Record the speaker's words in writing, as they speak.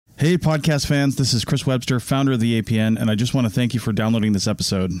Hey, podcast fans, this is Chris Webster, founder of the APN, and I just want to thank you for downloading this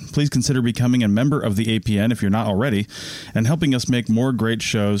episode. Please consider becoming a member of the APN if you're not already, and helping us make more great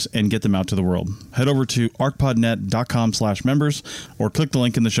shows and get them out to the world. Head over to arcpodnet.com/members or click the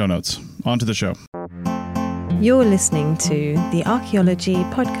link in the show notes. On to the show. You're listening to the Archaeology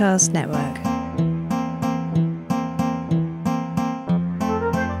Podcast Network.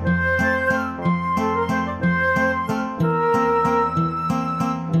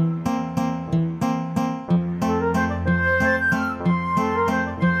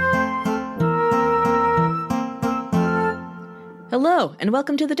 Hello, and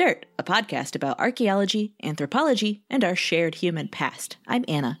welcome to The Dirt, a podcast about archaeology, anthropology, and our shared human past. I'm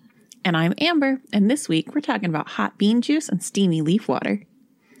Anna. And I'm Amber, and this week we're talking about hot bean juice and steamy leaf water.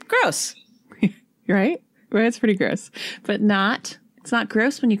 Gross. Right? Well, it's pretty gross. But it's not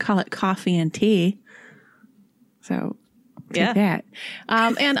gross when you call it coffee and tea. So, take that.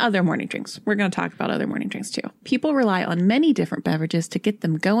 And other morning drinks. We're going to talk about other morning drinks too. People rely on many different beverages to get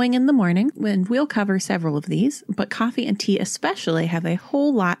them going in the morning, and we'll cover several of these. But coffee and tea especially have a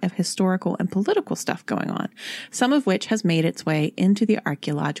whole lot of historical and political stuff going on, some of which has made its way into the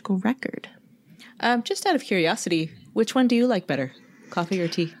archaeological record. Just out of curiosity, which one do you like better, coffee or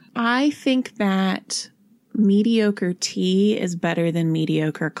tea? I think that mediocre tea is better than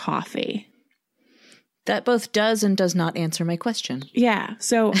mediocre coffee. That both does and does not answer my question. Yeah.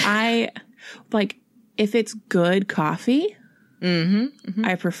 So I like if it's good coffee,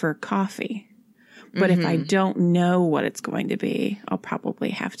 I prefer coffee. But if I don't know what it's going to be, I'll probably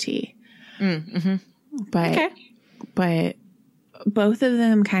have tea. But both of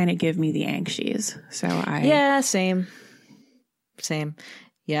them kind of give me the anxies. So Same.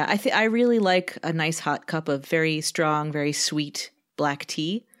 Yeah, I really like a nice hot cup of very strong, very sweet black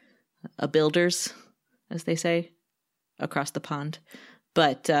tea, a Builder's, as they say, across the pond.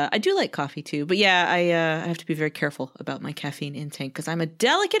 But I do like coffee too. But yeah, I have to be very careful about my caffeine intake because I'm a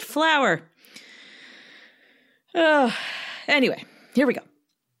delicate flower. Anyway, here we go.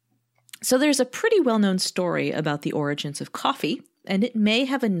 So there's a pretty well-known story about the origins of coffee, and it may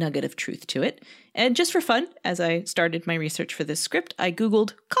have a nugget of truth to it. And just for fun, as I started my research for this script, I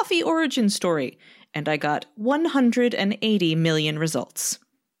Googled coffee origin story, and I got 180 million results.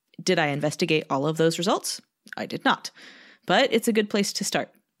 Did I investigate all of those results? I did not, but it's a good place to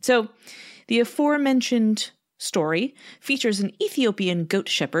start. So the aforementioned story features an Ethiopian goat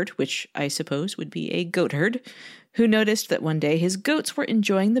shepherd, which I suppose would be a goat herd, who noticed that one day his goats were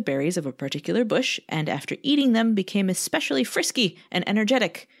enjoying the berries of a particular bush, and after eating them became especially frisky and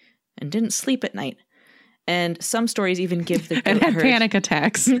energetic, and didn't sleep at night. And some stories even give the goat and had herd panic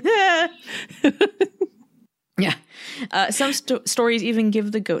attacks. Yeah. Some stories even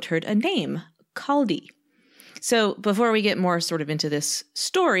give the goat herd a name, Kaldi. So before we get more sort of into this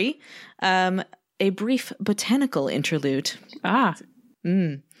story, a brief botanical interlude.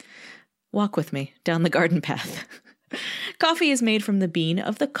 Walk with me down the garden path. Coffee is made from the bean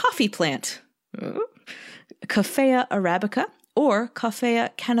of the coffee plant, Coffea arabica, or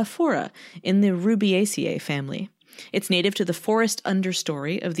Coffea canephora in the Rubiaceae family. It's native to the forest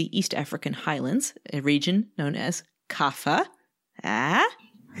understory of the East African highlands, a region known as Kaffa.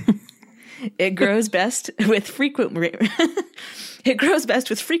 It grows best with frequent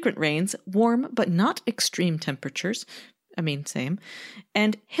rains, warm but not extreme temperatures. I mean, same.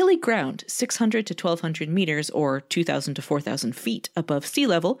 And hilly ground, 600 to 1,200 meters or 2,000 to 4,000 feet above sea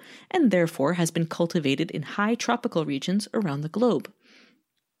level, and therefore has been cultivated in high tropical regions around the globe.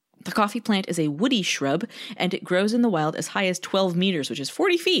 The coffee plant is a woody shrub, and it grows in the wild as high as 12 meters, which is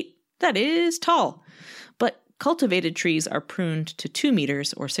 40 feet. That is tall. But cultivated trees are pruned to 2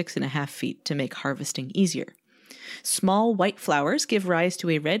 meters or 6.5 feet to make harvesting easier. Small white flowers give rise to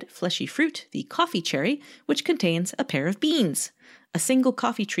a red, fleshy fruit, the coffee cherry, which contains a pair of beans. A single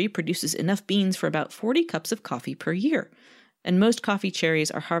coffee tree produces enough beans for about 40 cups of coffee per year. And most coffee cherries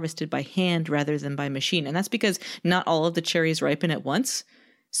are harvested by hand rather than by machine. And that's because not all of the cherries ripen at once.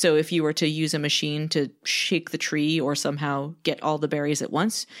 So if you were to use a machine to shake the tree or somehow get all the berries at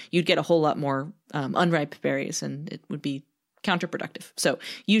once, you'd get a whole lot more unripe berries, and it would be counterproductive. So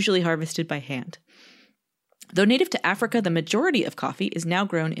usually harvested by hand. Though native to Africa, the majority of coffee is now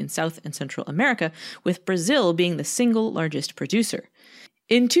grown in South and Central America, with Brazil being the single largest producer.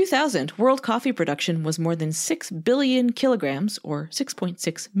 In 2000, world coffee production was more than 6 billion kilograms, or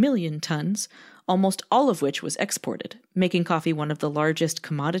 6.6 million tons, almost all of which was exported, making coffee one of the largest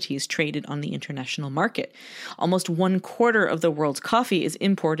commodities traded on the international market. Almost 1/4 of the world's coffee is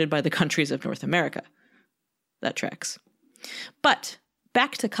imported by the countries of North America. That tracks. But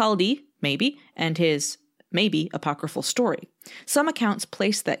back to Kaldi, maybe, and his maybe apocryphal story. Some accounts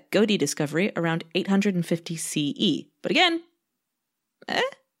place that Godi discovery around 850 CE, but again,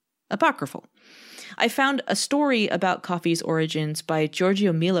 apocryphal. I found a story about coffee's origins by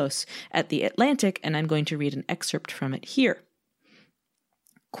Giorgio Milos at The Atlantic, and I'm going to read an excerpt from it here.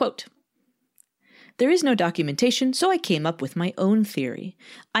 Quote, "There is no documentation, so I came up with my own theory.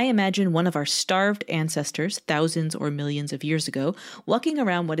 I imagine one of our starved ancestors, thousands or millions of years ago, walking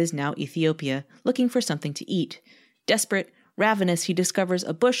around what is now Ethiopia, looking for something to eat. Desperate, ravenous, he discovers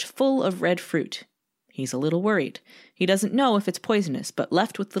a bush full of red fruit. He's a little worried. He doesn't know if it's poisonous, but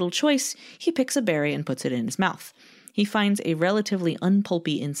left with little choice, he picks a berry and puts it in his mouth. He finds a relatively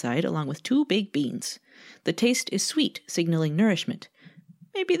unpulpy inside along with 2 big beans. The taste is sweet, signaling nourishment.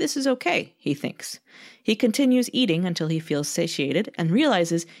 Maybe this is okay, he thinks. He continues eating until he feels satiated and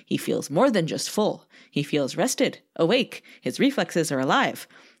realizes he feels more than just full. He feels rested, awake, his reflexes are alive.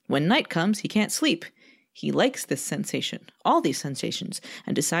 When night comes, he can't sleep. He likes this sensation, all these sensations,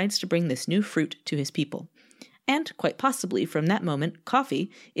 and decides to bring this new fruit to his people. And, quite possibly from that moment,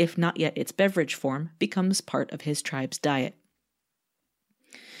 coffee, if not yet its beverage form, becomes part of his tribe's diet."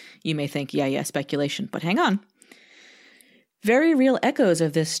 You may think, yeah, speculation, but hang on. Very real echoes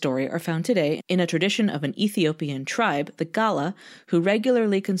of this story are found today in a tradition of an Ethiopian tribe, the Gala, who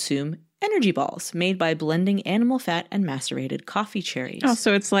regularly consume energy balls made by blending animal fat and macerated coffee cherries. Oh,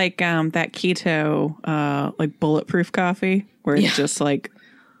 so it's like that keto, like bulletproof coffee, where it's just like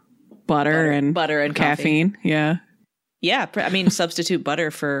butter and caffeine. Coffee. Yeah, I mean, substitute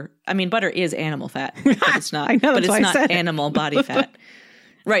butter for. I mean, butter is animal fat, but it's not. I know, but it's not animal body fat.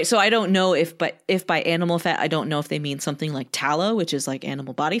 Right, so I don't know if by animal fat, I don't know if they mean something like tallow, which is like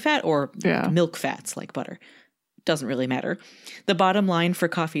animal body fat, or milk fats like butter. Doesn't really matter. The bottom line for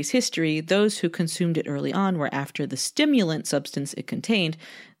coffee's history, those who consumed it early on were after the stimulant substance it contained,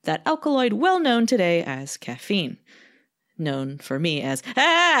 that alkaloid well known today as caffeine. Known for me as,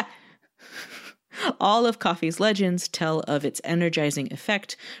 All of coffee's legends tell of its energizing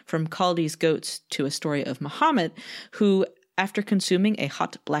effect, from Chaldee's goats to a story of Muhammad, who, after consuming a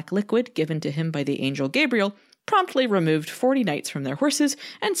hot black liquid given to him by the angel Gabriel, promptly removed 40 knights from their horses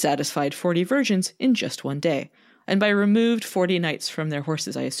and satisfied 40 virgins in just one day. And by removed 40 knights from their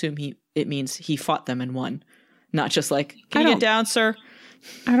horses, I assume it means he fought them and won. Not just like, can you get down, sir?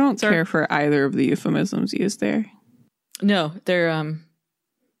 I don't care for either of the euphemisms used there. No, they're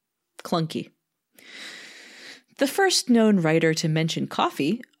clunky. The first known writer to mention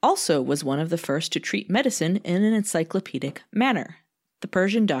coffee also was one of the first to treat medicine in an encyclopedic manner. The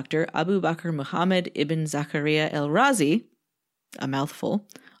Persian doctor Abu Bakr Muhammad ibn Zakaria el-Razi, a mouthful,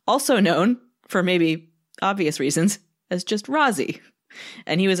 also known, for maybe obvious reasons, as just Razi.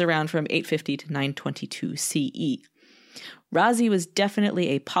 And he was around from 850 to 922 CE. Razi was definitely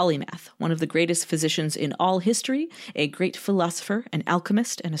a polymath, one of the greatest physicians in all history, a great philosopher, an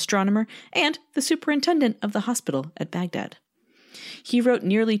alchemist, an astronomer, and the superintendent of the hospital at Baghdad. He wrote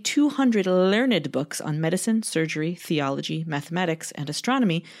nearly 200 learned books on medicine, surgery, theology, mathematics, and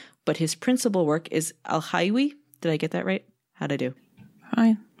astronomy, but his principal work is Al-Haywi. Did I get that right? How'd I do?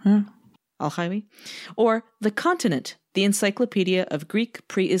 Fine. Huh. Al-Haywi? Or The Continent, the encyclopedia of Greek,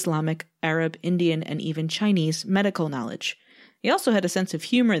 pre-Islamic, Arab, Indian, and even Chinese medical knowledge. He also had a sense of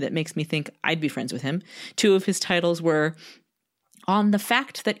humor that makes me think I'd be friends with him. 2 of his titles were On the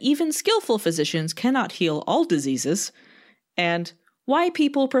Fact That Even Skillful Physicians Cannot Heal All Diseases, and Why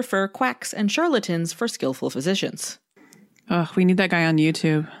People Prefer Quacks and Charlatans for Skillful Physicians. Oh, we need that guy on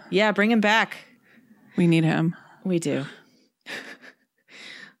YouTube. Yeah, bring him back. We need him. We do.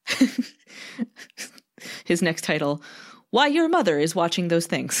 His next title, Why Your Mother is Watching Those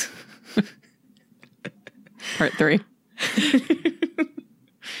Things. Part 3.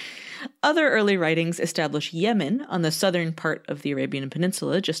 Other early writings establish Yemen, on the southern part of the Arabian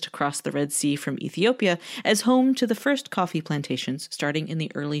Peninsula, just across the Red Sea from Ethiopia, as home to the first coffee plantations starting in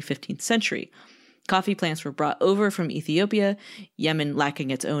the early 15th century. Coffee plants were brought over from Ethiopia, Yemen lacking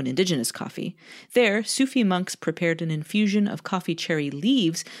its own indigenous coffee. There, Sufi monks prepared an infusion of coffee cherry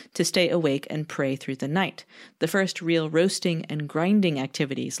leaves to stay awake and pray through the night. The first real roasting and grinding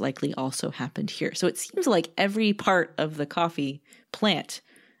activities likely also happened here. So it seems like every part of the coffee plant,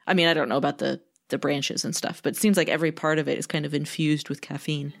 I mean, I don't know about the branches and stuff, but it seems like every part of it is kind of infused with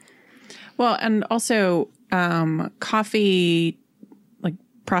caffeine. Well, and also coffee, like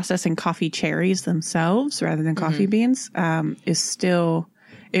processing coffee cherries themselves rather than coffee beans, is still,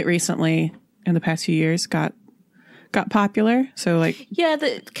 it recently, in the past few years, got popular. So like... Yeah,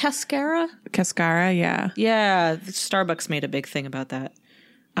 the cascara? Cascara, yeah. Yeah, Starbucks made a big thing about that.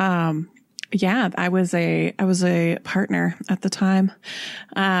 Yeah, I was a partner at the time.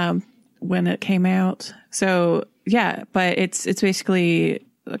 when it came out. So yeah, but it's basically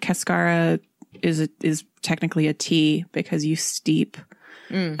cascara is technically a tea because you steep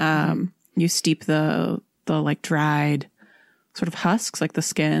the like dried sort of husks, like the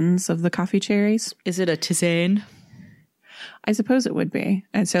skins of the coffee cherries. Is it a tisane? I suppose it would be.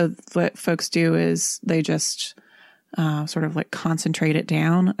 And so what folks do is they just sort of like concentrate it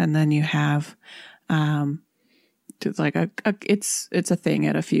down, and then you have like it's a thing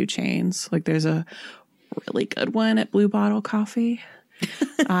at a few chains. Like there's a really good one at Blue Bottle Coffee.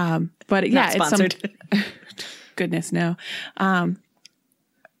 But yeah, not sponsored. It's goodness no.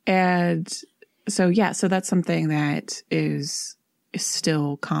 And so yeah, so that's something that is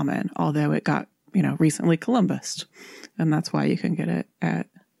still common, although it got, recently Columbused. And that's why you can get it at,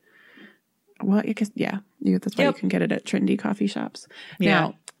 well, I guess, yeah, that's why you can get it at trendy coffee shops. Yeah.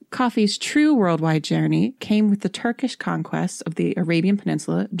 Now, coffee's true worldwide journey came with the Turkish conquests of the Arabian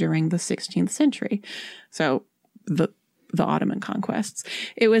Peninsula during the 16th century. So the Ottoman conquests.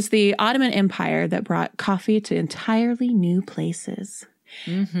 It was the Ottoman Empire that brought coffee to entirely new places.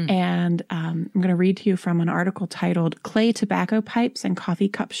 Mm-hmm. And I'm going to read to you from an article titled Clay Tobacco Pipes and Coffee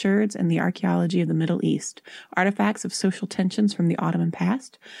Cup Sherds and the Archaeology of the Middle East, Artifacts of Social Tensions from the Ottoman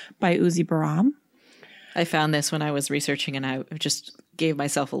Past by Uzi Baram. I found this when I was researching, and I just gave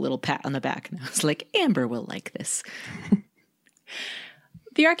myself a little pat on the back. And I was like, Amber will like this.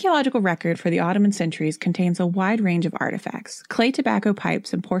 The archaeological record for the Ottoman centuries contains a wide range of artifacts. Clay tobacco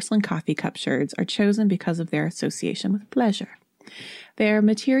pipes and porcelain coffee cup sherds are chosen because of their association with pleasure. They are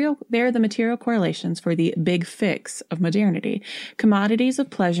the material correlations for the big fix of modernity, commodities of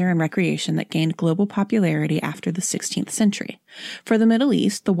pleasure and recreation that gained global popularity after the 16th century. For the Middle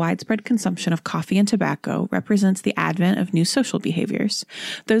East, the widespread consumption of coffee and tobacco represents the advent of new social behaviors.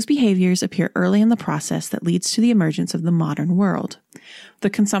 Those behaviors appear early in the process that leads to the emergence of the modern world. The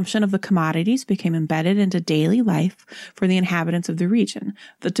consumption of the commodities became embedded into daily life for the inhabitants of the region,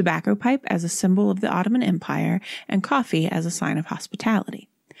 the tobacco pipe as a symbol of the Ottoman Empire and coffee as a sign of hospitality.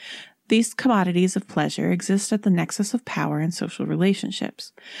 These commodities of pleasure exist at the nexus of power and social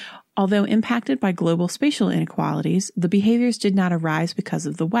relationships. Although impacted by global spatial inequalities, the behaviors did not arise because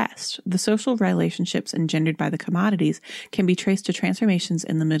of the West. The social relationships engendered by the commodities can be traced to transformations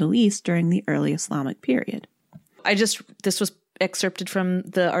in the Middle East during the early Islamic period. This was excerpted from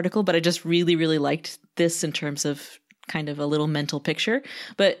the article, but I just really, really liked this in terms of kind of a little mental picture.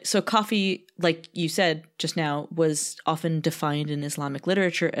 But so coffee, like you said just now, was often defined in Islamic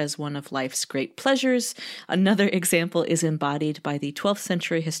literature as one of life's great pleasures. Another example is embodied by the 12th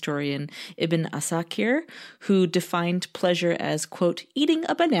century historian Ibn Asakir, who defined pleasure as, quote, eating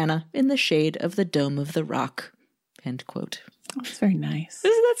a banana in the shade of the dome of the rock, end quote. Oh, that's very nice.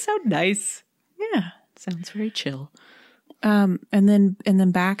 Doesn't that sound nice? Yeah. Sounds very chill. And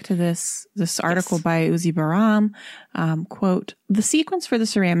then back to this article by Uzi Baram, quote, the sequence for the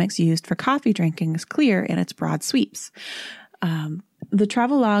ceramics used for coffee drinking is clear in its broad sweeps. The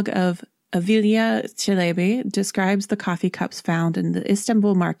travelogue of Avilia Çelebi describes the coffee cups found in the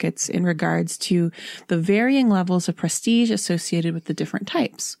Istanbul markets in regards to the varying levels of prestige associated with the different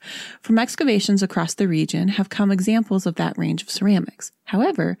types. From excavations across the region have come examples of that range of ceramics.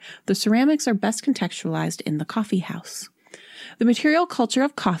 However, the ceramics are best contextualized in the coffee house. The material culture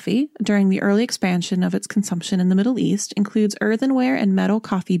of coffee during the early expansion of its consumption in the Middle East includes earthenware and metal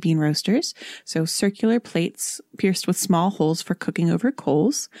coffee bean roasters, so circular plates pierced with small holes for cooking over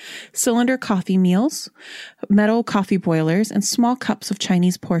coals, cylinder coffee meals, metal coffee boilers, and small cups of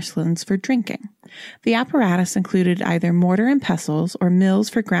Chinese porcelains for drinking. The apparatus included either mortar and pestles or mills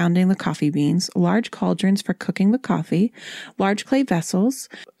for grounding the coffee beans, large cauldrons for cooking the coffee, large clay vessels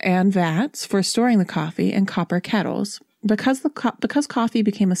and vats for storing the coffee, and copper kettles. Because coffee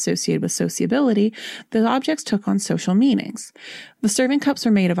became associated with sociability, the objects took on social meanings. The serving cups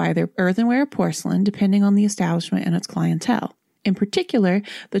were made of either earthenware or porcelain, depending on the establishment and its clientele. In particular,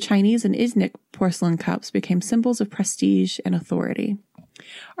 the Chinese and Iznik porcelain cups became symbols of prestige and authority.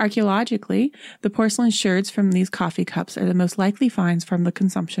 Archaeologically, the porcelain sherds from these coffee cups are the most likely finds from the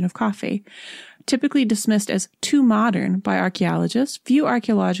consumption of coffee. Typically dismissed as too modern by archaeologists, few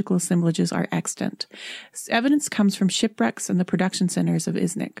archaeological assemblages are extant. Evidence comes from shipwrecks and the production centers of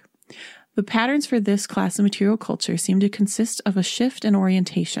Iznik. The patterns for this class of material culture seem to consist of a shift in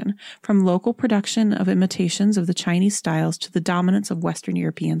orientation from local production of imitations of the Chinese styles to the dominance of Western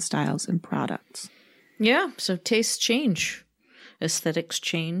European styles and products. Yeah, so tastes change, aesthetics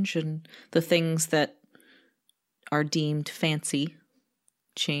change, and the things that are deemed fancy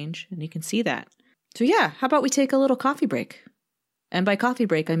change, and you can see that. So yeah, how about we take a little coffee break? And by coffee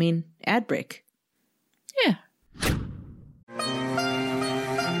break, I mean ad break. Yeah.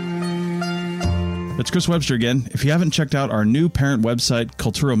 It's Chris Webster again. If you haven't checked out our new parent website,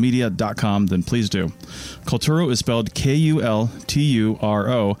 kulturomedia.com, then please do. Kulturo is spelled Kulturo,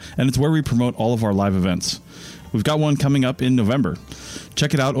 and it's where we promote all of our live events. We've got one coming up in November.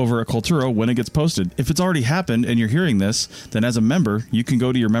 Check it out over at Kulturo when it gets posted. If it's already happened and you're hearing this, then as a member, you can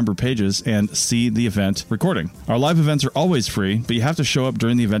go to your member pages and see the event recording. Our live events are always free, but you have to show up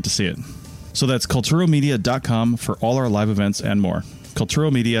during the event to see it. So that's kulturomedia.com for all our live events and more.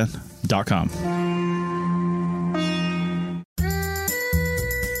 kulturomedia.com.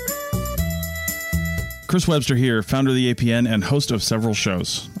 Chris Webster here, founder of the APN and host of several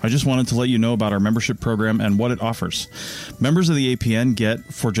shows. I just wanted to let you know about our membership program and what it offers. Members of the APN get,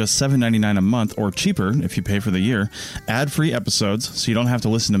 for just $7.99 a month, or cheaper if you pay for the year, ad-free episodes so you don't have to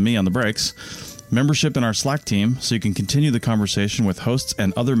listen to me on the breaks, membership in our Slack team so you can continue the conversation with hosts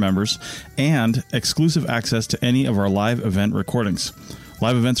and other members, and exclusive access to any of our live event recordings.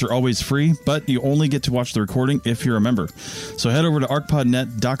 Live events are always free, but you only get to watch the recording if you're a member. So head over to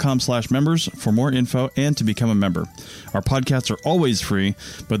arcpodnet.com/members for more info and to become a member. Our podcasts are always free,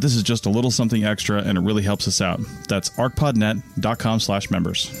 but this is just a little something extra and it really helps us out. That's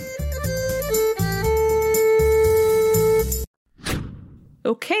arcpodnet.com/members.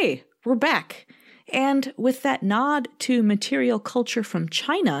 Okay, we're back. And with that nod to material culture from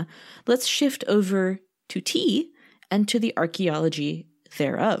China, let's shift over to tea and to the archaeology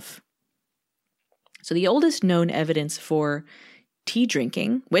thereof. So the oldest known evidence for tea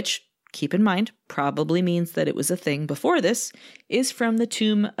drinking, which, keep in mind, probably means that it was a thing before this, is from the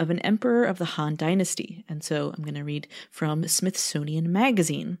tomb of an emperor of the Han Dynasty. And so I'm going to read from Smithsonian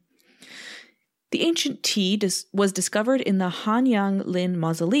Magazine. The ancient tea was discovered in the Hanyang Lin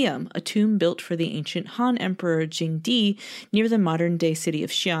Mausoleum, a tomb built for the ancient Han Emperor Jingdi near the modern-day city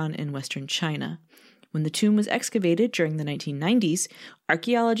of Xi'an in western China. When the tomb was excavated during the 1990s,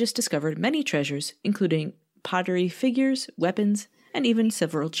 archaeologists discovered many treasures, including pottery figures, weapons, and even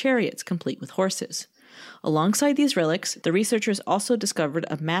several chariots complete with horses. Alongside these relics, the researchers also discovered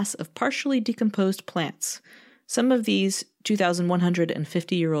a mass of partially decomposed plants. Some of these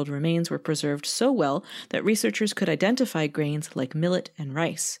 2,150-year-old remains were preserved so well that researchers could identify grains like millet and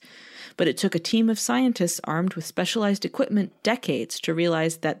rice. But it took a team of scientists armed with specialized equipment decades to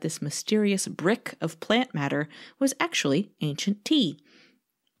realize that this mysterious brick of plant matter was actually ancient tea.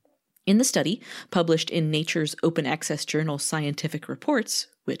 In the study, published in Nature's open access journal Scientific Reports,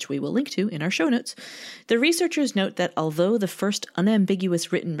 which we will link to in our show notes, the researchers note that although the first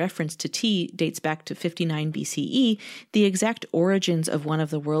unambiguous written reference to tea dates back to 59 BCE, the exact origins of one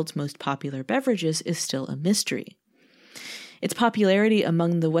of the world's most popular beverages is still a mystery. Its popularity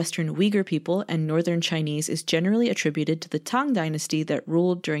among the Western Uyghur people and Northern Chinese is generally attributed to the Tang dynasty that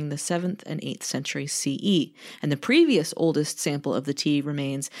ruled during the 7th and 8th centuries CE, and the previous oldest sample of the tea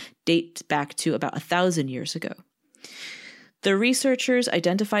remains dates back to about 1,000 years ago. The researchers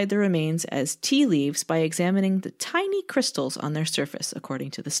identified the remains as tea leaves by examining the tiny crystals on their surface, according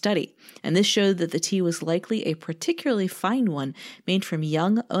to the study, and this showed that the tea was likely a particularly fine one made from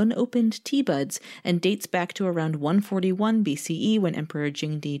young, unopened tea buds and dates back to around 141 BCE when Emperor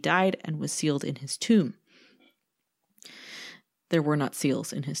Jingdi died and was sealed in his tomb. There were not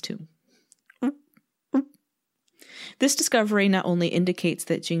seals in his tomb. This discovery not only indicates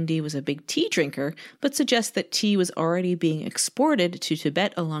that Jingdi was a big tea drinker, but suggests that tea was already being exported to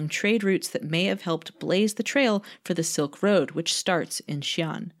Tibet along trade routes that may have helped blaze the trail for the Silk Road, which starts in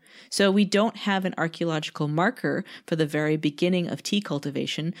Xi'an. So we don't have an archaeological marker for the very beginning of tea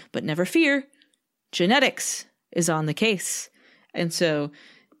cultivation, but never fear, genetics is on the case. And so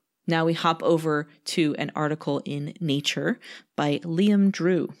now we hop over to an article in Nature by Liam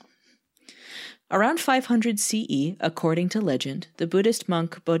Drew. Around 500 CE, according to legend, the Buddhist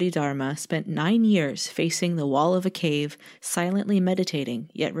monk Bodhidharma spent 9 years facing the wall of a cave, silently meditating,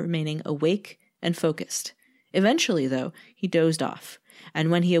 yet remaining awake and focused. Eventually, though, he dozed off,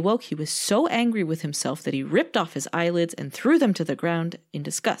 and when he awoke, he was so angry with himself that he ripped off his eyelids and threw them to the ground in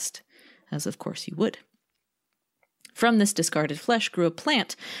disgust, as of course you would. From this discarded flesh grew a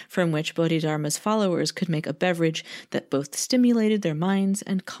plant from which Bodhidharma's followers could make a beverage that both stimulated their minds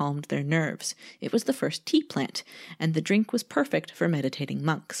and calmed their nerves. It was the first tea plant, and the drink was perfect for meditating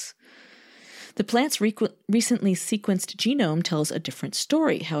monks. The plant's recently sequenced genome tells a different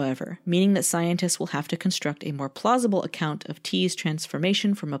story, however, meaning that scientists will have to construct a more plausible account of tea's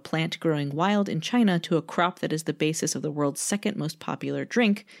transformation from a plant growing wild in China to a crop that is the basis of the world's second most popular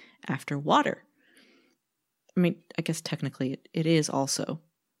drink, after water. I mean, I guess technically it is also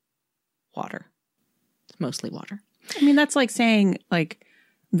water. It's mostly water. I mean, that's like saying, like,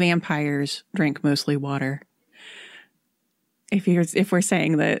 vampires drink mostly water. if we're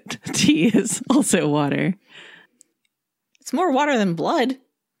saying that tea is also water. It's more water than blood.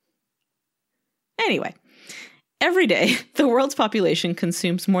 Anyway, every day, the world's population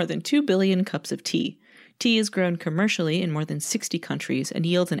consumes more than 2 billion cups of tea. Tea is grown commercially in more than 60 countries and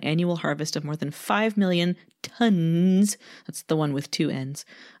yields an annual harvest of more than 5 million tons, that's the one with 2 N's,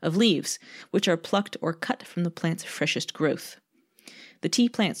 of leaves, which are plucked or cut from the plant's freshest growth. The tea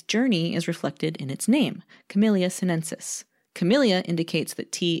plant's journey is reflected in its name, Camellia sinensis. Camellia indicates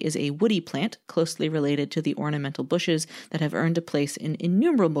that tea is a woody plant closely related to the ornamental bushes that have earned a place in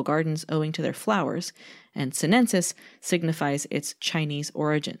innumerable gardens owing to their flowers, and sinensis signifies its Chinese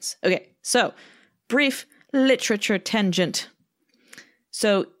origins. Okay, so brief literature tangent.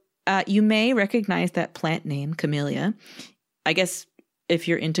 So you may recognize that plant name, Camellia. I guess if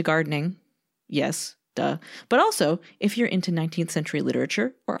you're into gardening, yes, duh. But also if you're into 19th century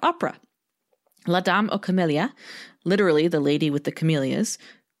literature or opera. La Dame aux Camélias, literally the lady with the camellias,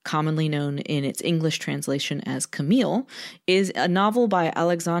 commonly known in its English translation as Camille, is a novel by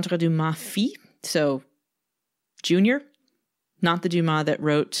Alexandre Dumas fils, so Junior, not the Dumas that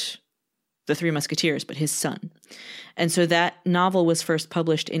wrote The Three Musketeers, but his son. And so that novel was first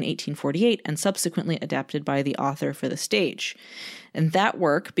published in 1848 and subsequently adapted by the author for the stage. And that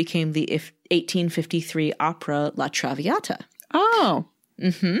work became the 1853 opera La Traviata. Oh.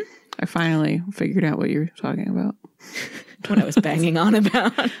 Mm-hmm. I finally figured out what you're talking about. What I was banging on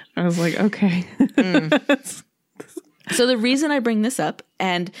about. I was like, okay. So the reason I bring this up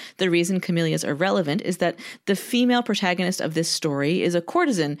and the reason camellias are relevant is that the female protagonist of this story is a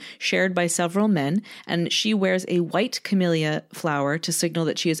courtesan shared by several men, and she wears a white camellia flower to signal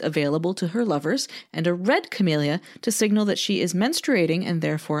that she is available to her lovers, and a red camellia to signal that she is menstruating and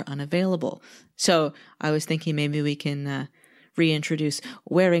therefore unavailable. So I was thinking maybe we can reintroduce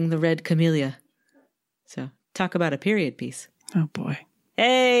wearing the red camellia. So talk about a period piece. Oh boy.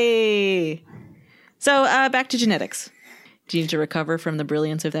 Hey! So back to genetics. Do you need to recover from the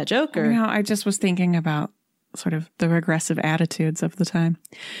brilliance of that joke? Or? No, I just was thinking about sort of the regressive attitudes of the time.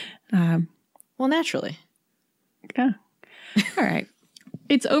 Well, naturally. Yeah. All right.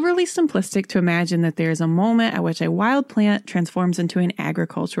 It's overly simplistic to imagine that there is a moment at which a wild plant transforms into an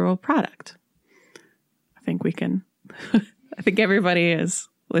agricultural product. I think we can... I think everybody is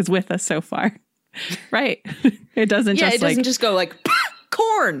with us so far. Right. It doesn't just it doesn't just go like,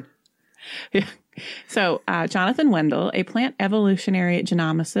 corn. Yeah. So Jonathan Wendell, a plant evolutionary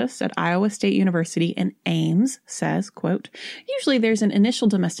genomicist at Iowa State University in Ames, says, quote, usually there's an initial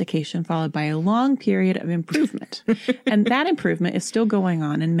domestication followed by a long period of improvement. And that improvement is still going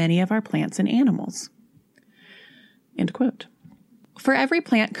on in many of our plants and animals. End quote. For every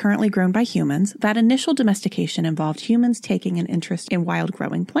plant currently grown by humans, that initial domestication involved humans taking an interest in wild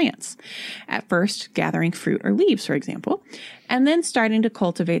growing plants. At first, gathering fruit or leaves, for example, and then starting to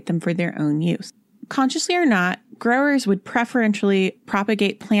cultivate them for their own use. Consciously or not, growers would preferentially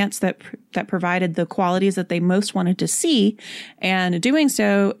propagate plants that provided the qualities that they most wanted to see, and doing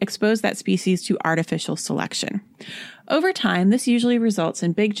so exposed that species to artificial selection. Over time, this usually results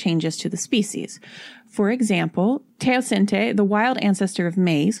in big changes to the species. For example, teosinte, the wild ancestor of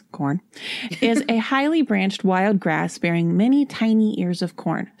maize, corn, is a highly branched wild grass bearing many tiny ears of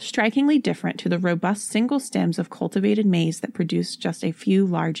corn, strikingly different to the robust single stems of cultivated maize that produce just a few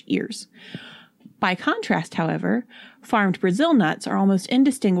large ears. By contrast, however, farmed Brazil nuts are almost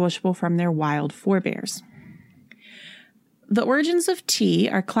indistinguishable from their wild forebears. The origins of tea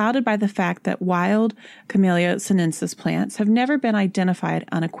are clouded by the fact that wild Camellia sinensis plants have never been identified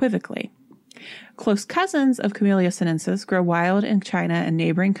unequivocally. Close cousins of Camellia sinensis grow wild in China and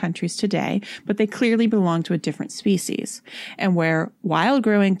neighboring countries today, but they clearly belong to a different species. And where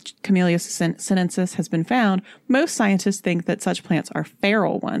wild-growing Camellia sinensis has been found, most scientists think that such plants are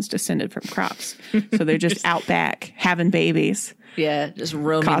feral ones descended from crops. So they're just out back having babies. Yeah, just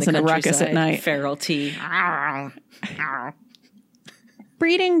roaming causing the a ruckus at night. Feral tea.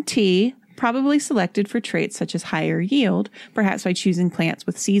 Breeding tea probably selected for traits such as higher yield, perhaps by choosing plants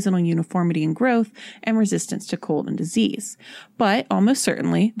with seasonal uniformity in growth and resistance to cold and disease. But almost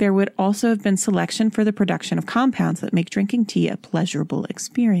certainly, there would also have been selection for the production of compounds that make drinking tea a pleasurable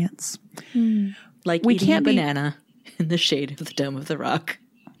experience. Like eating a banana in the shade of the Dome of the Rock.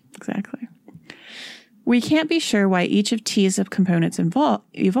 Exactly. We can't be sure why each of tea's components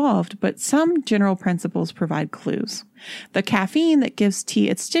evolved, but some general principles provide clues. The caffeine that gives tea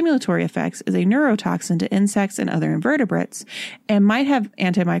its stimulatory effects is a neurotoxin to insects and other invertebrates and might have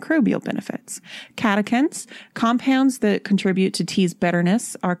antimicrobial benefits. Catechins, compounds that contribute to tea's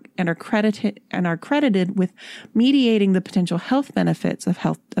bitterness, are credited with mediating the potential health benefits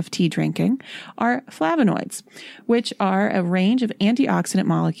of tea drinking, are flavonoids, which are a range of antioxidant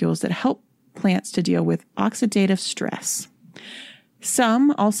molecules that help plants to deal with oxidative stress.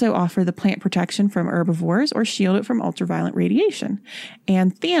 Some also offer the plant protection from herbivores or shield it from ultraviolet radiation.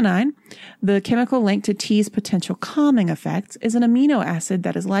 And theanine, the chemical linked to tea's potential calming effects, is an amino acid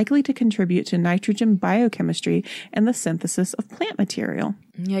that is likely to contribute to nitrogen biochemistry and the synthesis of plant material.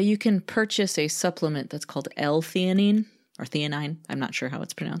 Yeah, you can purchase a supplement that's called L-theanine or theanine. I'm not sure how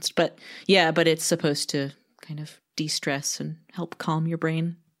it's pronounced, but it's supposed to kind of de-stress and help calm your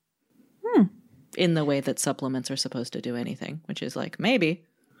brain. In the way that supplements are supposed to do anything, which is like, maybe.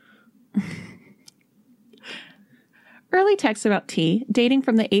 Early texts about tea, dating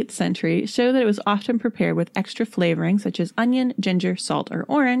from the 8th century, show that it was often prepared with extra flavoring such as onion, ginger, salt, or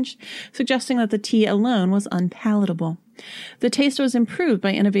orange, suggesting that the tea alone was unpalatable. The taste was improved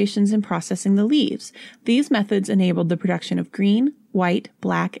by innovations in processing the leaves. These methods enabled the production of green, white,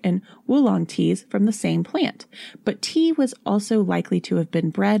 black, and oolong teas from the same plant. But tea was also likely to have been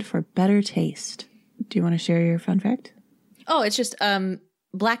bred for better taste. Do you want to share your fun fact? Oh, it's just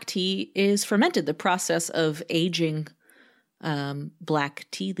black tea is fermented. The process of aging black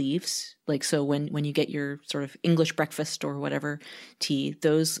tea leaves, like so when you get your sort of English breakfast or whatever tea,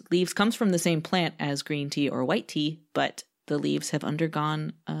 those leaves comes from the same plant as green tea or white tea, but the leaves have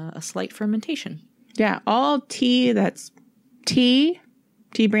undergone a slight fermentation. Yeah, all tea that's tea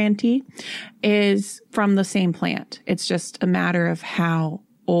brand tea, is from the same plant. It's just a matter of how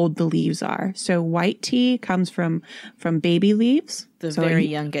old the leaves are. So white tea comes from baby leaves. The very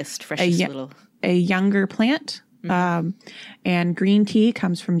youngest, freshest little. A younger plant. Mm-hmm. And green tea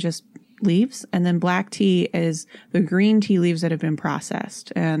comes from just leaves. And then black tea is the green tea leaves that have been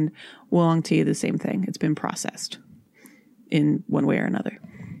processed. And oolong tea, the same thing. It's been processed in one way or another.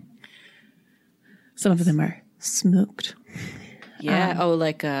 Some of them are smoked. Yeah.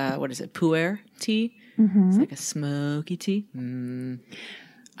 Like what is it? Pu'er tea. Mm-hmm. It's like a smoky tea.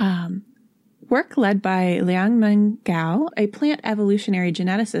 Work led by Liangmeng Gao, a plant evolutionary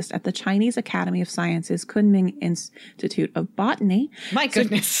geneticist at the Chinese Academy of Sciences Kunming Institute of Botany. My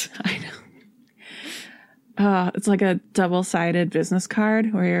goodness. I know. It's like a double-sided business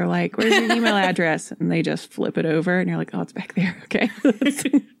card where you're like, where's your email address? And they just flip it over and you're like, oh, it's back there. Okay.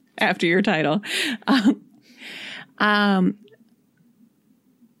 After your title.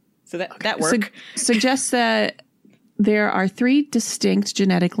 So that work suggests that there are 3 distinct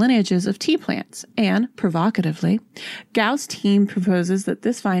genetic lineages of tea plants, and, provocatively, Gao's team proposes that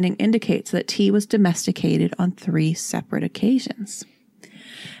this finding indicates that tea was domesticated on 3 separate occasions.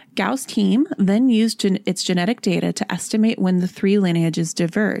 Gao's team then used its genetic data to estimate when the 3 lineages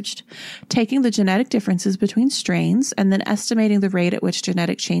diverged. Taking the genetic differences between strains and then estimating the rate at which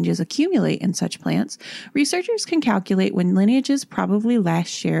genetic changes accumulate in such plants, researchers can calculate when lineages probably last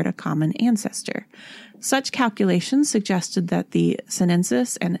shared a common ancestor. Such calculations suggested that the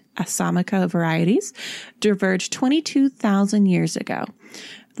Sinensis and Assamica varieties diverged 22,000 years ago,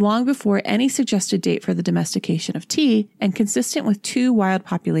 long before any suggested date for the domestication of tea, and consistent with 2 wild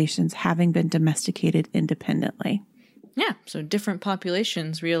populations having been domesticated independently. Yeah, so different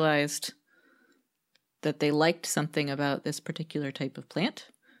populations realized that they liked something about this particular type of plant.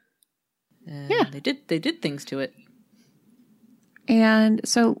 And they did things to it. And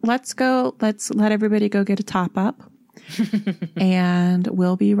so let's let everybody go get a top up and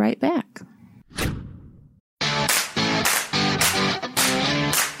we'll be right back.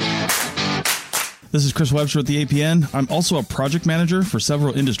 This is Chris Webster at the APN. I'm also a project manager for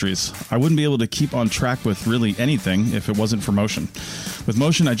several industries. I wouldn't be able to keep on track with really anything if it wasn't for Motion. With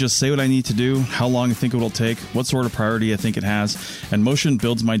Motion, I just say what I need to do, how long I think it will take, what sort of priority I think it has, and Motion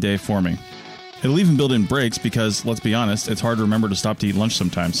builds my day for me. It'll even build in breaks because, let's be honest, it's hard to remember to stop to eat lunch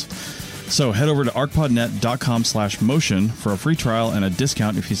sometimes. So head over to arcpodnet.com/motion for a free trial and a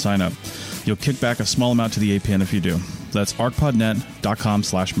discount if you sign up. You'll kick back a small amount to the APN if you do. That's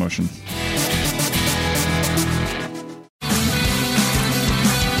arcpodnet.com/motion.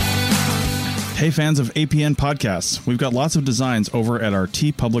 Hey fans of APN podcasts, we've got lots of designs over at our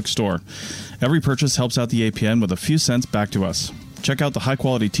TeePublic store. Every purchase helps out the APN with a few cents back to us. Check out the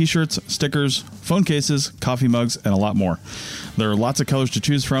high-quality t-shirts, stickers, phone cases, coffee mugs, and a lot more. There are lots of colors to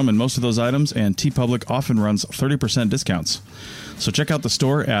choose from in most of those items, and TeePublic often runs 30% discounts. So check out the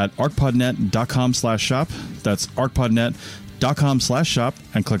store at arcpodnet.com/shop. That's arcpodnet.com/shop,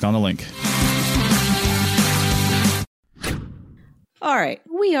 and click on the link. All right,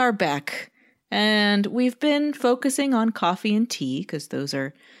 we are back, and we've been focusing on coffee and tea because those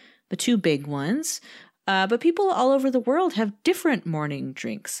are the two big ones. But people all over the world have different morning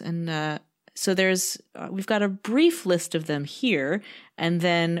drinks, and so we've got a brief list of them here, and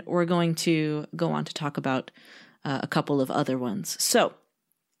then we're going to go on to talk about a couple of other ones. So,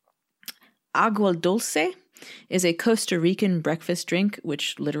 agua dulce is a Costa Rican breakfast drink,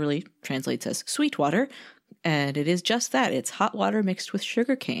 which literally translates as sweet water, and it is just that. It's hot water mixed with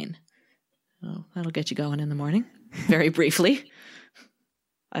sugar cane. Oh, that'll get you going in the morning, very briefly.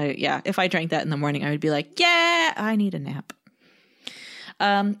 If I drank that in the morning, I would be like, yeah, I need a nap.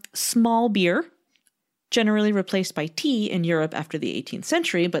 Small beer, generally replaced by tea in Europe after the 18th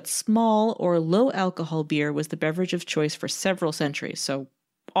century, but small or low alcohol beer was the beverage of choice for several centuries. So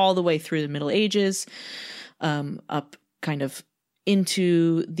all the way through the Middle Ages, up kind of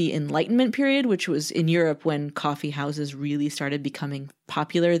into the Enlightenment period, which was in Europe when coffee houses really started becoming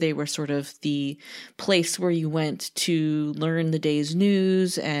popular. They were sort of the place where you went to learn the day's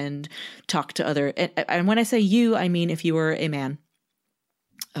news and talk to other. And when I say you, I mean if you were a man,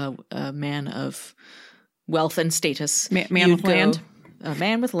 a man of wealth and status, man with land, a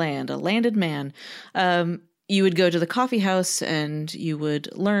man with land, a landed man. You would go to the coffee house and you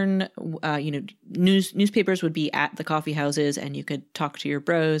would learn, newspapers would be at the coffee houses and you could talk to your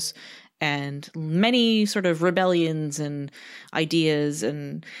bros, and many sort of rebellions and ideas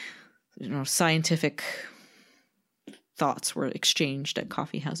and, scientific thoughts were exchanged at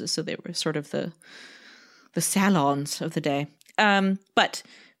coffee houses. So they were sort of the salons of the day. But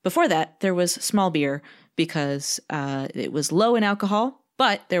before that, there was small beer because it was low in alcohol,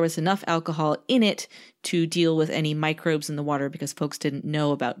 but there was enough alcohol in it to deal with any microbes in the water because folks didn't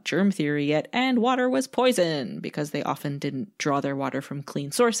know about germ theory yet, and water was poison because they often didn't draw their water from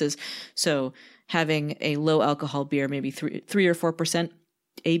clean sources. So having a low alcohol beer, maybe 3 or 4%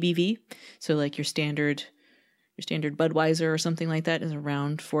 ABV, so like your standard Budweiser or something like that is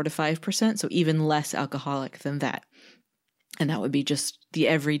around 4 to 5%, so even less alcoholic than that. And that would be just the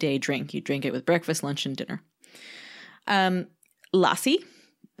everyday drink. You drink it with breakfast, lunch, and dinner. Lassi,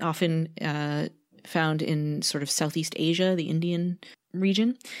 often found in sort of Southeast Asia, the Indian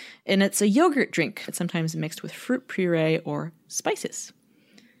region. And it's a yogurt drink. It's sometimes mixed with fruit puree or spices.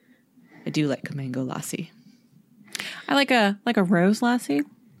 I do like a mango lassi. I like a rose lassi.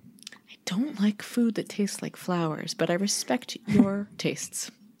 I don't like food that tastes like flowers, but I respect your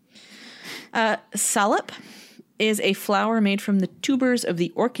tastes. Salep is a flower made from the tubers of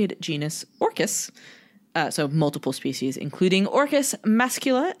the orchid genus Orchis. So multiple species, including Orchis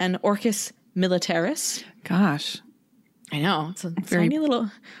mascula and Orchis militaris. Gosh. I know. It's a very tiny little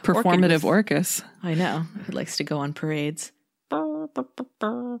performative orchis. I know. It likes to go on parades.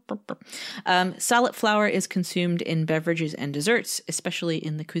 Salep flour is consumed in beverages and desserts, especially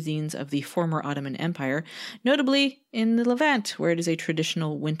in the cuisines of the former Ottoman Empire, notably in the Levant, where it is a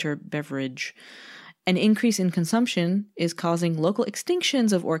traditional winter beverage. An increase in consumption is causing local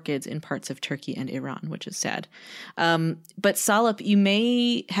extinctions of orchids in parts of Turkey and Iran, which is sad. But salep, you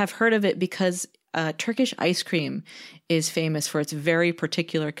may have heard of it because Turkish ice cream is famous for its very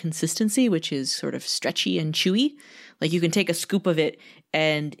particular consistency, which is sort of stretchy and chewy. Like you can take a scoop of it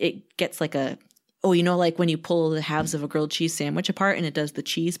and it gets like like when you pull the halves of a grilled cheese sandwich apart and it does the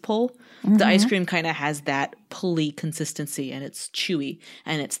cheese pull. Mm-hmm. The ice cream kind of has that pulley consistency and it's chewy,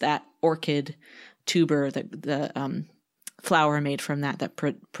 and it's that orchid tuber, the flour made from that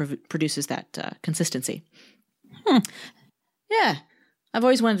produces that consistency. Yeah, I've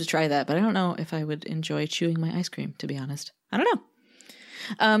always wanted to try that, but I don't know if I would enjoy chewing my ice cream, to be honest. I don't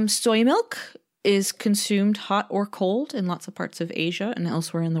know. Soy milk is consumed hot or cold in lots of parts of Asia and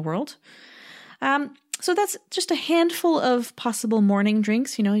elsewhere in the world. So that's just a handful of possible morning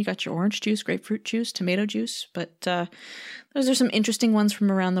drinks. You got your orange juice, grapefruit juice, tomato juice, but those are some interesting ones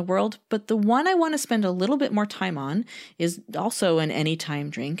from around the world. But the one I want to spend a little bit more time on is also an anytime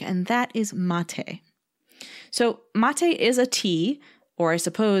drink, and that is mate. So mate is a tea, or I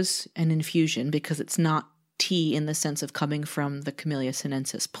suppose an infusion, because it's not tea in the sense of coming from the Camellia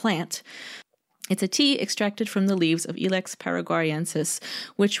sinensis plant. It's a tea extracted from the leaves of Ilex paraguayensis,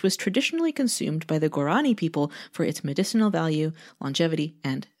 which was traditionally consumed by the Guarani people for its medicinal value, longevity,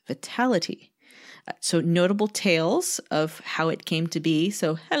 and vitality. So notable tales of how it came to be.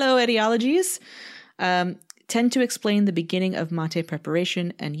 So hello, etiologies. tend to explain the beginning of mate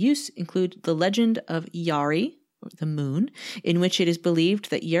preparation and use include the legend of Yari, or the moon, in which it is believed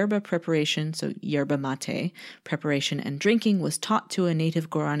that yerba preparation, so yerba mate, preparation and drinking was taught to a native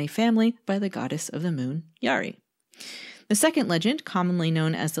Guarani family by the goddess of the moon, Yari. The second legend, commonly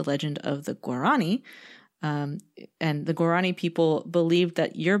known as the legend of the Guarani, and the Guarani people believed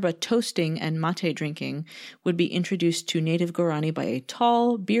that yerba toasting and mate drinking would be introduced to native Guarani by a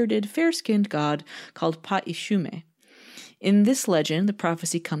tall, bearded, fair-skinned god called Pa-Ishume. In this legend, the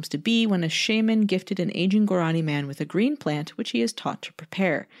prophecy comes to be when a shaman gifted an aging Guarani man with a green plant which he is taught to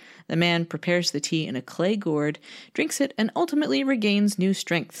prepare. The man prepares the tea in a clay gourd, drinks it, and ultimately regains new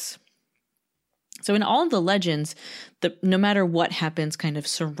strengths. So in all of the legends, no matter what happens kind of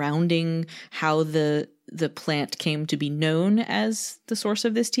surrounding how the plant came to be known as the source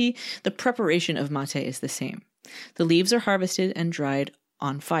of this tea, the preparation of mate is the same. The leaves are harvested and dried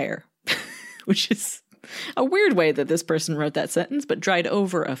on fire, which is a weird way that this person wrote that sentence, but dried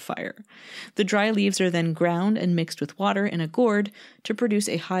over a fire. The dry leaves are then ground and mixed with water in a gourd to produce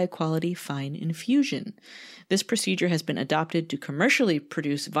a high-quality fine infusion. This procedure has been adopted to commercially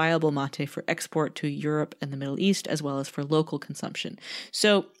produce viable mate for export to Europe and the Middle East, as well as for local consumption.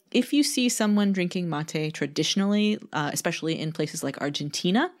 So if you see someone drinking mate traditionally, especially in places like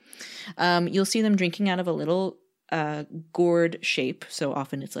Argentina, you'll see them drinking out of a little gourd shape. So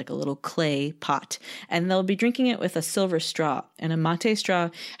often it's like a little clay pot, and they'll be drinking it with a silver straw. And a mate straw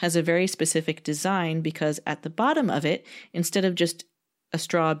has a very specific design because at the bottom of it, instead of just a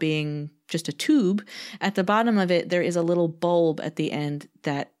straw being just a tube, at the bottom of it, there is a little bulb at the end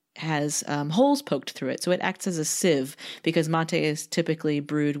that has holes poked through it. So it acts as a sieve because mate is typically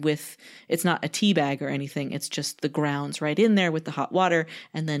brewed with, it's not a tea bag or anything. It's just the grounds right in there with the hot water,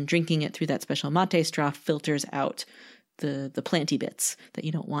 and then drinking it through that special mate straw filters out the planty bits that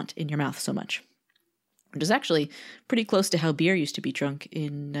you don't want in your mouth so much. Which is actually pretty close to how beer used to be drunk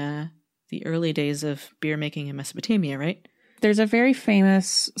in the early days of beer making in Mesopotamia, right? There's a very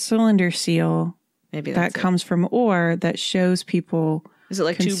famous cylinder seal that comes from ore that shows people. Is it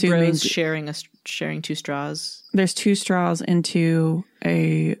like two bros sharing two straws? There's two straws into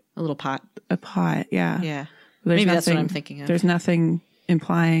a little pot. A pot, yeah. Yeah. Maybe that's what I'm thinking of. There's nothing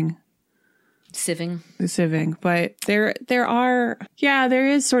implying sieving, but there are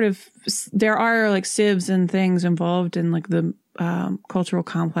like sieves and things involved in like the cultural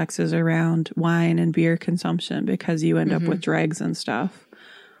complexes around wine and beer consumption because you end up with dregs and stuff.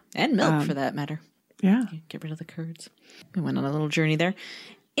 And milk for that matter. Yeah. Get rid of the curds. We went on a little journey there.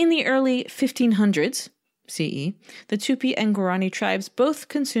 In the early 1500s CE, the Tupi and Guarani tribes both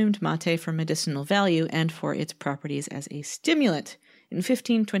consumed mate for medicinal value and for its properties as a stimulant. In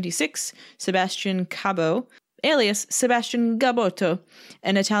 1526, Sebastian Cabot, alias Sebastian Gabotto,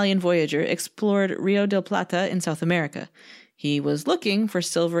 an Italian voyager, explored Rio del Plata in South America. He was looking for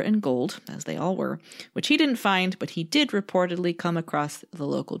silver and gold, as they all were, which he didn't find, but he did reportedly come across the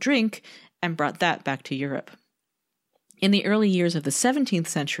local drink and brought that back to Europe. In the early years of the 17th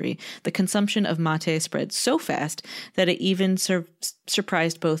century, the consumption of mate spread so fast that it even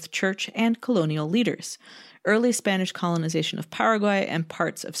surprised both church and colonial leaders. Early Spanish colonization of Paraguay and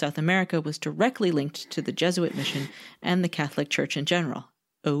parts of South America was directly linked to the Jesuit mission and the Catholic Church in general.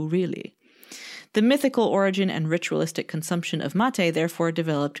 Oh, really? The mythical origin and ritualistic consumption of mate therefore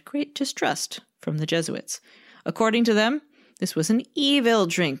developed great distrust from the Jesuits. According to them, this was an evil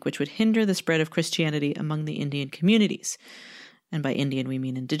drink which would hinder the spread of Christianity among the Indian communities. And by Indian, we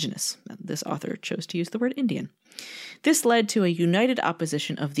mean indigenous. This author chose to use the word Indian. This led to a united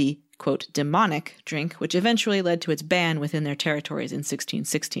opposition of the, quote, demonic drink, which eventually led to its ban within their territories in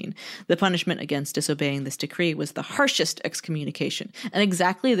 1616. The punishment against disobeying this decree was the harshest excommunication. And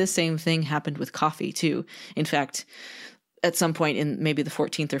exactly the same thing happened with coffee, too. In fact, at some point in maybe the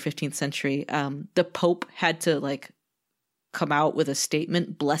 14th or 15th century, the Pope had to, come out with a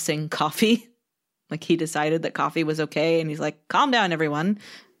statement blessing coffee. He decided that coffee was okay, and he's like, calm down, everyone.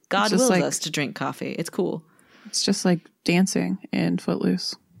 God wills us to drink coffee. It's cool. It's just like dancing in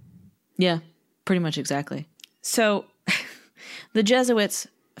Footloose. Yeah, pretty much exactly. So the Jesuits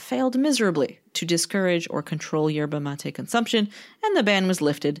failed miserably to discourage or control yerba mate consumption, and the ban was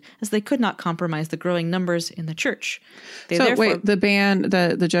lifted as they could not compromise the growing numbers in the church. The ban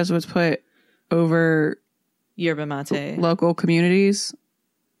the Jesuits put over yerba mate local communities,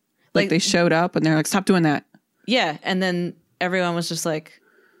 they showed up and they're like, stop doing that. Yeah, and then everyone was just like,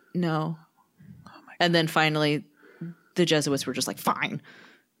 no. Oh my God. And then finally the Jesuits were just like, fine.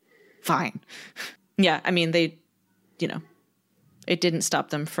 Yeah, I mean, they, it didn't stop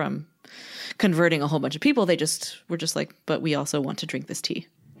them from converting a whole bunch of people. They just were just like, but we also want to drink this tea.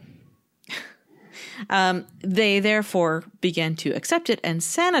 They therefore began to accept it and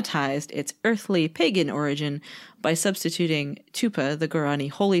sanitized its earthly pagan origin by substituting Tupa, the Guarani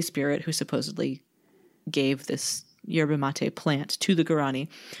holy spirit who supposedly gave this yerba mate plant to the Guarani,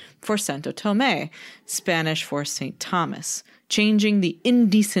 for Santo Tomé, Spanish for St. Thomas. Changing the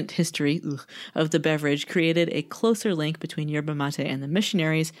indecent history of the beverage created a closer link between yerba mate and the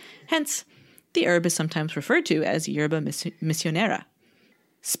missionaries. Hence, the herb is sometimes referred to as yerba misionera.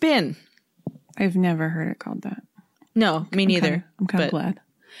 Spin. I've never heard it called that. No, me neither. I'm kind of glad.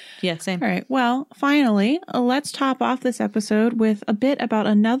 Yeah, same. All right. Well, finally, let's top off this episode with a bit about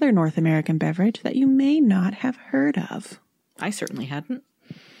another North American beverage that you may not have heard of. I certainly hadn't.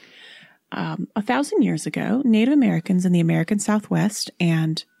 1,000 years ago, Native Americans in the American Southwest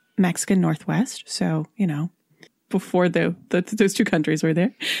and Mexican Northwest, so, before those two countries were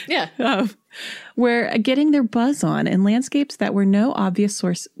there. Yeah. Were getting their buzz on in landscapes that were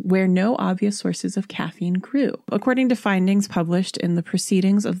where no obvious sources of caffeine grew, according to findings published in the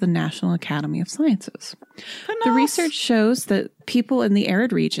Proceedings of the National Academy of Sciences. The research shows that people in the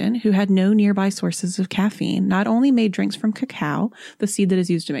arid region who had no nearby sources of caffeine not only made drinks from cacao, the seed that is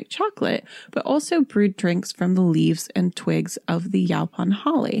used to make chocolate, but also brewed drinks from the leaves and twigs of the Yaupon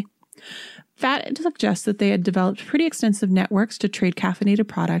holly. That suggests that they had developed pretty extensive networks to trade caffeinated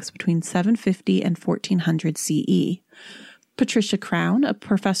products between 750 and 1400 CE. Patricia Crown, a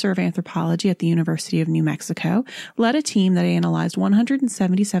professor of anthropology at the University of New Mexico, led a team that analyzed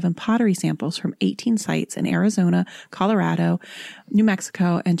 177 pottery samples from 18 sites in Arizona, Colorado, New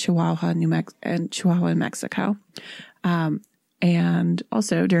Mexico, and Chihuahua, in Mexico. And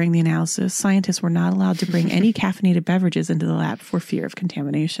also, during the analysis, scientists were not allowed to bring any caffeinated beverages into the lab for fear of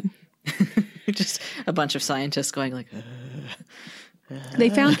contamination. Just a bunch of scientists going like, They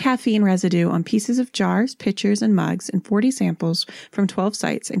found caffeine residue on pieces of jars, pitchers, and mugs in 40 samples from 12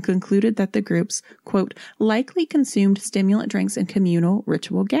 sites and concluded that the groups, quote, likely consumed stimulant drinks in communal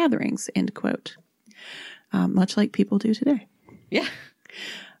ritual gatherings, end quote. Much like people do today. Yeah.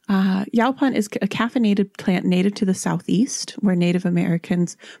 Yaupon is a caffeinated plant native to the Southeast, where Native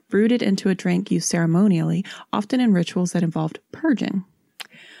Americans brewed it into a drink used ceremonially, often in rituals that involved purging.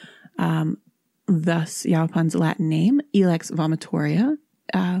 Thus, Yaupon's Latin name, Ilex vomitoria,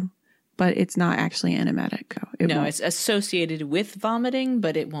 but it's not actually an emetic. It's associated with vomiting,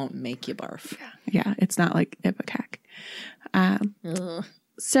 but it won't make you barf. Yeah, it's not like Ipecac.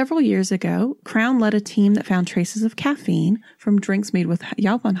 Several years ago, Crown led a team that found traces of caffeine from drinks made with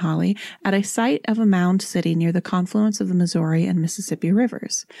Yaupon holly at a site of a mound city near the confluence of the Missouri and Mississippi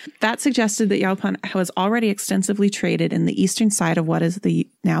rivers. That suggested that Yaupon was already extensively traded in the eastern side of what is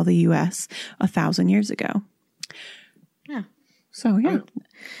now the U.S. 1,000 years ago. Yeah. So, yeah.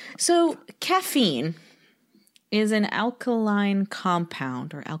 So caffeine is an alkaline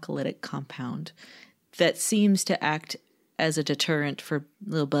compound or alkalytic compound that seems to act as a deterrent for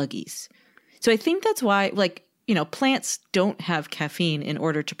little buggies. So I think that's why, plants don't have caffeine in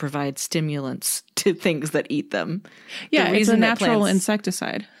order to provide stimulants to things that eat them. Yeah, it's a natural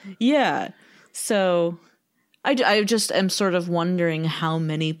insecticide. Yeah. So I just am sort of wondering how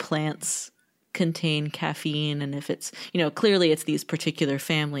many plants contain caffeine, and if it's, clearly it's these particular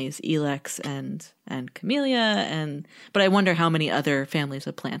families, Ilex and Camellia, but I wonder how many other families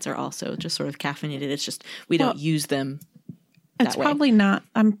of plants are also just sort of caffeinated. It's just we don't use them. It's probably not.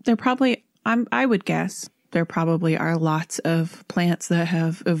 I would guess there probably are lots of plants that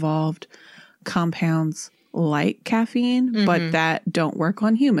have evolved compounds like caffeine, but that don't work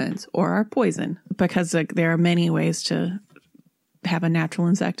on humans or are poison, because there are many ways to have a natural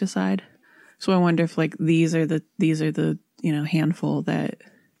insecticide. So I wonder if these are the handful that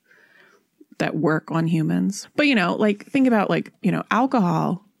work on humans. But think about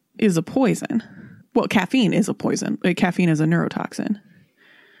alcohol is a poison. Well, caffeine is a poison. Caffeine is a neurotoxin.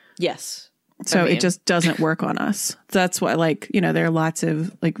 Yes. So it just doesn't work on us. That's why, there are lots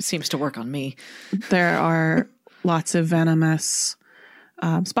of seems to work on me. There are lots of venomous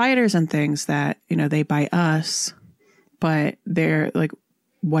spiders and things that, they bite us, but they're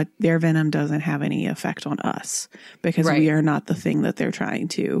what their venom doesn't have any effect on us because we are not the thing that they're trying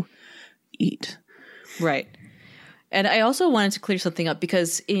to eat. Right. And I also wanted to clear something up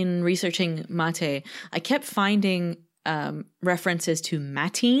because in researching mate, I kept finding references to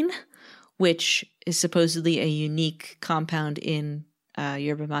matine, which is supposedly a unique compound in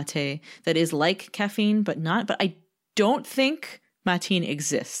yerba mate that is like caffeine, but not. But I don't think matine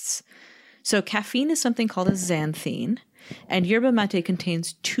exists. So caffeine is something called a xanthine, and yerba mate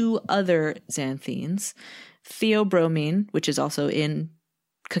contains two other xanthines, theobromine, which is also in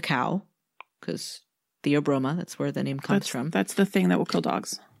cacao, because theobroma, that's where the name comes from. That's the thing that will kill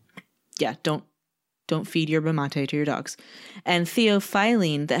dogs. Yeah, don't don't feed yerba mate to your dogs, and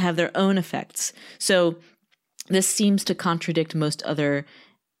theophylline that have their own effects. So this seems to contradict most other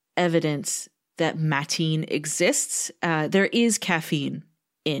evidence that matine exists. There is caffeine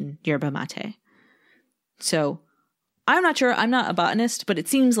in yerba mate. So I'm not sure. I'm not a botanist, but it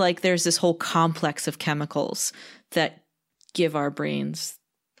seems like there's this whole complex of chemicals that give our brains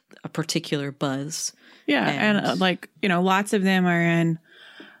a particular buzz. Yeah. And like, you know, lots of them are in,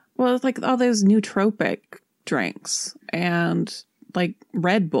 well, it's like all those nootropic drinks and like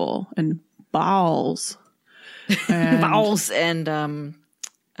Red Bull and Balls. And Bowls and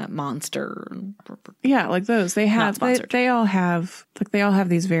Monster. Yeah, like those. They have they all have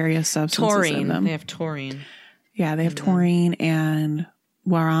these various substances taurine. in them. They have taurine. Yeah, they have taurine and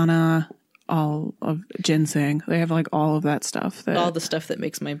guarana, all of ginseng. They have like all of that stuff. All the stuff that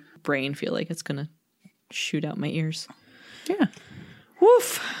makes my brain feel like it's gonna shoot out my ears. Yeah.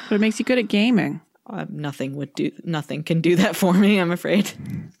 Woof. But it makes you good at gaming. Nothing can do that for me, I'm afraid.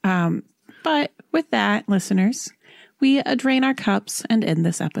 But with that, listeners, we drain our cups and end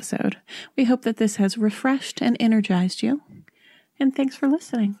this episode. We hope that this has refreshed and energized you. And thanks for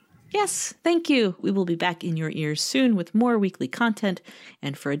listening. Yes, thank you. We will be back in your ears soon with more weekly content.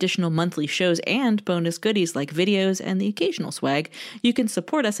 And for additional monthly shows and bonus goodies like videos and the occasional swag, you can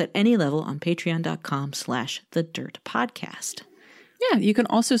support us at any level on patreon.com/thedirtpodcast. Yeah, you can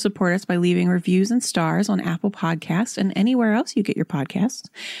also support us by leaving reviews and stars on Apple Podcasts and anywhere else you get your podcasts.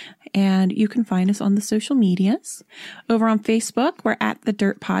 And you can find us on the social medias. Over on Facebook, we're at The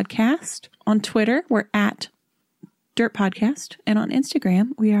Dirt Podcast. On Twitter, we're at Dirt Podcast. And on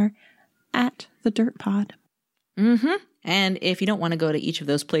Instagram, we are at The Dirt Pod. Mm-hmm. And if you don't want to go to each of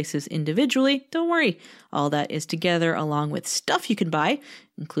those places individually, don't worry. All that is together along with stuff you can buy,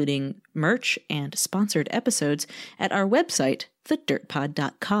 including merch and sponsored episodes at our website,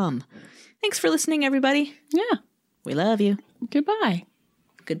 thedirtpod.com. Thanks for listening, everybody. Yeah. We love you. Goodbye.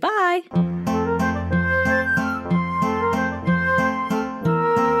 Goodbye.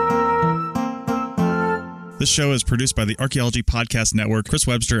 This show is produced by the Archaeology Podcast Network, Chris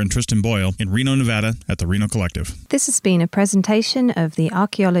Webster and Tristan Boyle in Reno, Nevada at the Reno Collective. This has been a presentation of the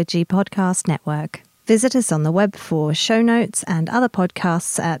Archaeology Podcast Network. Visit us on the web for show notes and other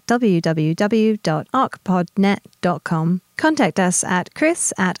podcasts at www.archpodnet.com. Contact us at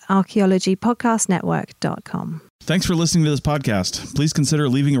chris@archaeologypodcastnetwork.com. Thanks for listening to this podcast. Please consider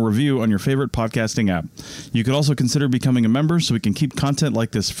leaving a review on your favorite podcasting app. You could also consider becoming a member so we can keep content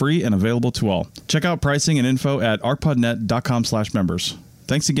like this free and available to all. Check out pricing and info at archpodnet.com/members.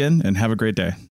 Thanks again and have a great day.